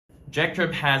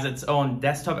JackTrip has its own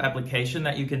desktop application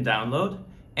that you can download,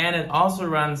 and it also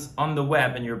runs on the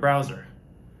web in your browser.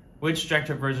 Which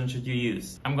JackTrip version should you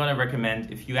use? I'm going to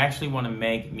recommend, if you actually want to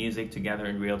make music together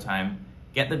in real time,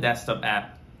 get the desktop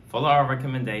app, follow our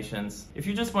recommendations. If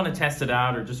you just want to test it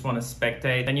out or just want to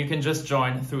spectate, then you can just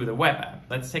join through the web app.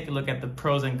 Let's take a look at the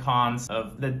pros and cons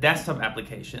of the desktop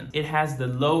application. It has the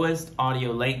lowest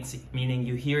audio latency, meaning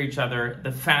you hear each other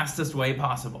the fastest way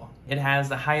possible. It has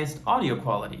the highest audio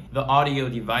quality. The audio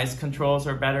device controls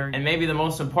are better, and maybe the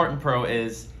most important pro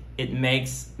is it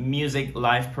makes music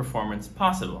live performance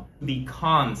possible. The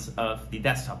cons of the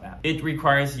desktop app. It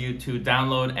requires you to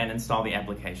download and install the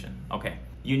application. Okay.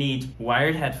 You need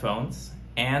wired headphones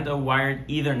and a wired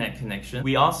Ethernet connection.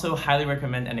 We also highly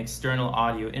recommend an external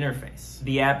audio interface.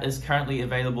 The app is currently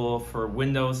available for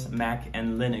Windows, Mac,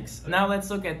 and Linux. Now let's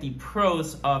look at the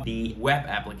pros of the web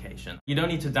application. You don't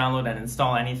need to download and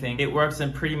install anything. It works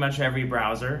in pretty much every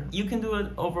browser. You can do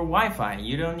it over Wi-Fi.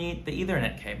 You don't need the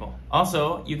Ethernet cable.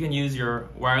 Also, you can use your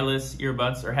wireless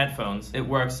earbuds or headphones. It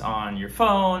works on your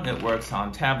phone, it works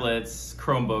on tablets,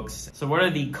 Chromebooks. So what are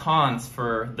the cons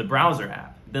for the browser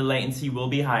app? The latency will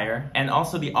be higher, and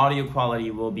also the audio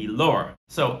quality will be lower.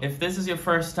 So if this is your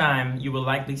first time, you will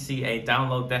likely see a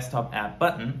download desktop app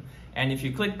button, and if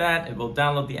you click that, it will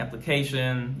download the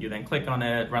application. You then click on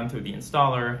it, run through the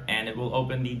installer, and it will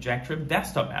open the JackTrip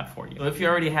desktop app for you. So if you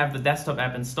already have the desktop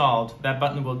app installed, that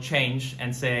button will change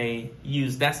and say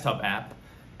use desktop app,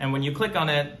 and when you click on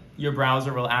it, your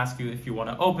browser will ask you if you want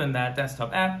to open that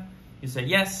desktop app. You say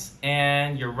yes,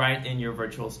 and you're right in your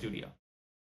virtual studio.